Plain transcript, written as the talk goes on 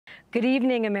Good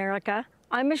evening, America.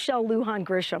 I'm Michelle Lujan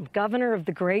Grisham, governor of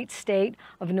the great state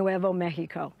of Nuevo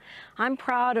Mexico. I'm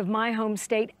proud of my home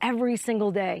state every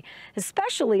single day,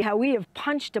 especially how we have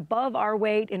punched above our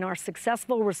weight in our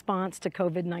successful response to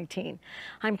COVID-19.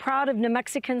 I'm proud of New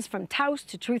Mexicans from Taos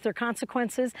to Truth or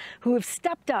Consequences who have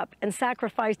stepped up and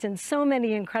sacrificed in so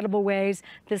many incredible ways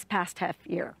this past half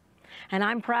year. And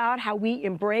I'm proud how we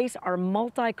embrace our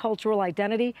multicultural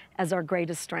identity as our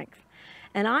greatest strength.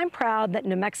 And I'm proud that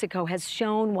New Mexico has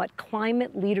shown what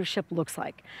climate leadership looks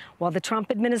like. While the Trump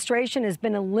administration has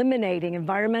been eliminating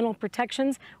environmental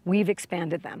protections, we've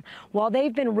expanded them. While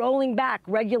they've been rolling back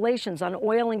regulations on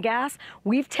oil and gas,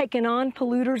 we've taken on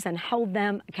polluters and held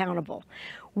them accountable.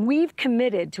 We've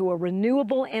committed to a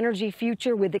renewable energy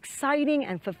future with exciting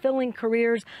and fulfilling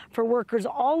careers for workers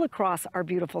all across our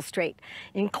beautiful state,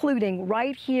 including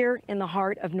right here in the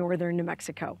heart of northern New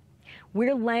Mexico.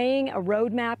 We're laying a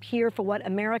roadmap here for what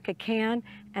America can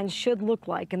and should look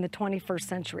like in the 21st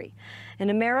century. An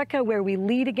America where we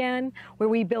lead again, where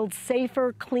we build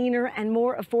safer, cleaner, and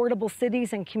more affordable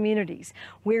cities and communities,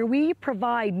 where we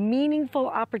provide meaningful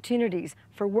opportunities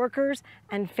for workers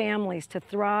and families to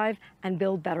thrive and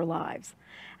build better lives.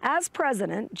 As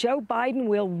president, Joe Biden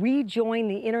will rejoin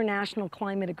the international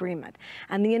climate agreement,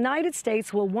 and the United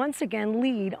States will once again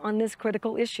lead on this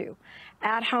critical issue.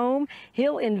 At home,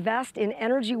 he'll invest in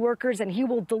energy workers, and he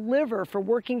will deliver for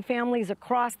working families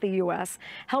across the U.S.,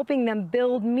 helping them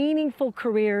build meaningful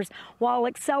careers while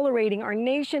accelerating our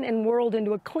nation and world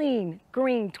into a clean,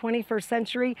 green 21st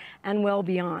century and well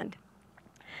beyond.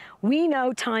 We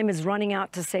know time is running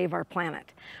out to save our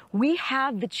planet. We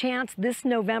have the chance this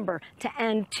November to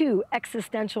end two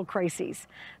existential crises: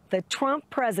 the Trump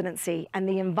presidency and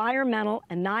the environmental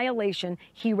annihilation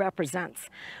he represents.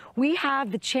 We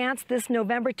have the chance this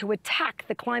November to attack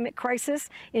the climate crisis,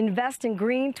 invest in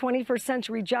green 21st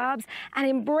century jobs, and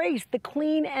embrace the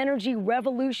clean energy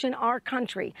revolution our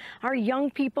country, our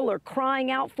young people are crying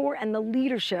out for, and the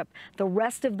leadership the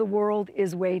rest of the world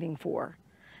is waiting for.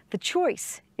 The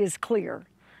choice is clear.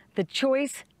 The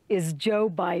choice is Joe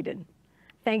Biden.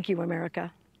 Thank you,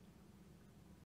 America.